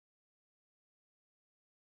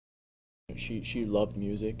She loved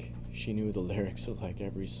music. She knew the lyrics of like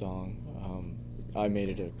every song. I made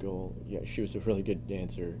it a goal. Yeah, she was a really good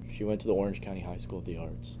dancer. She went to the Orange County High School of the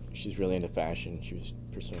Arts. She's really into fashion. She was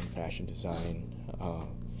pursuing fashion design.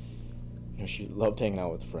 She loved hanging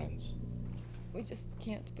out with friends. We just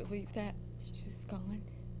can't believe that she's gone.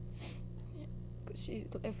 Because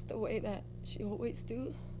she's left the way that she always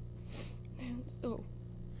do. And so,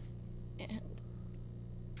 and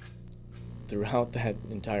Throughout that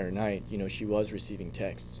entire night, she was receiving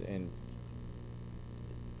texts, and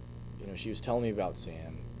she was telling me about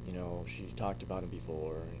Sam. She talked about him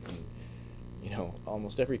before, and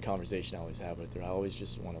almost every conversation I always have with her, I always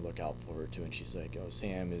just want to look out for her too. And she's like, "Oh,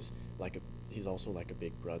 Sam is he's also like a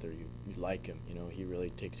big brother. You like him. He really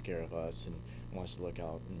takes care of us and wants to look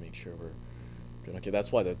out and make sure we're doing okay."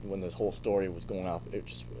 That's why when this whole story was going off, it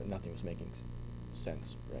just nothing was making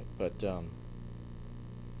sense, right? But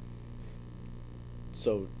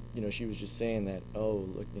so she was just saying that, oh,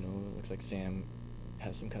 look, it looks like Sam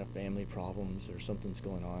has some kind of family problems or something's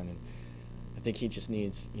going on, and I think he just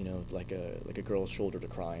needs, like a girl's shoulder to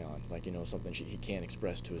cry on, like something he can't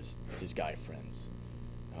express to his guy friends.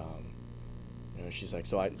 Um, she's like,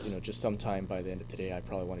 so just sometime by the end of today, I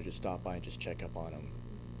probably want to just stop by and just check up on him,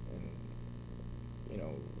 and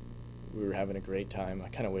we were having a great time. I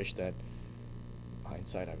kind of wish that,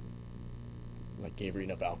 hindsight, I like gave her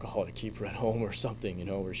enough alcohol to keep her at home or something,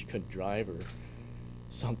 where she couldn't drive or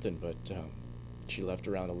something. But she left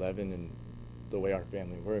around 11, and the way our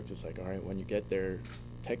family works, it's like, all right, when you get there,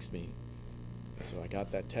 text me. So I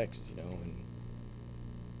got that text, and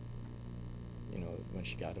when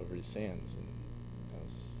she got over to Sam's, and that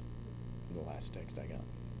was the last text I got.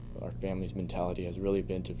 Our family's mentality has really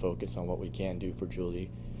been to focus on what we can do for Julie.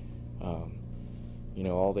 Um,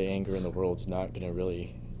 all the anger in the world's not going to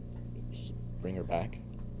really bring her back.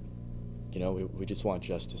 We just want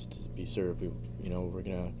justice to be served. We're going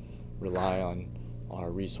to rely on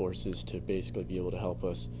our resources to basically be able to help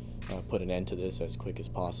us put an end to this as quick as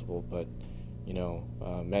possible. But,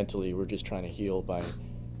 mentally, we're just trying to heal by,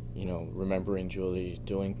 remembering Julie,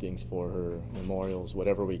 doing things for her, memorials,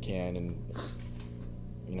 whatever we can. And,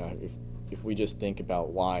 if we just think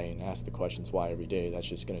about why and ask the questions why every day, that's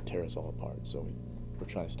just going to tear us all apart. So we're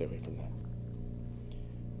trying to stay away from that.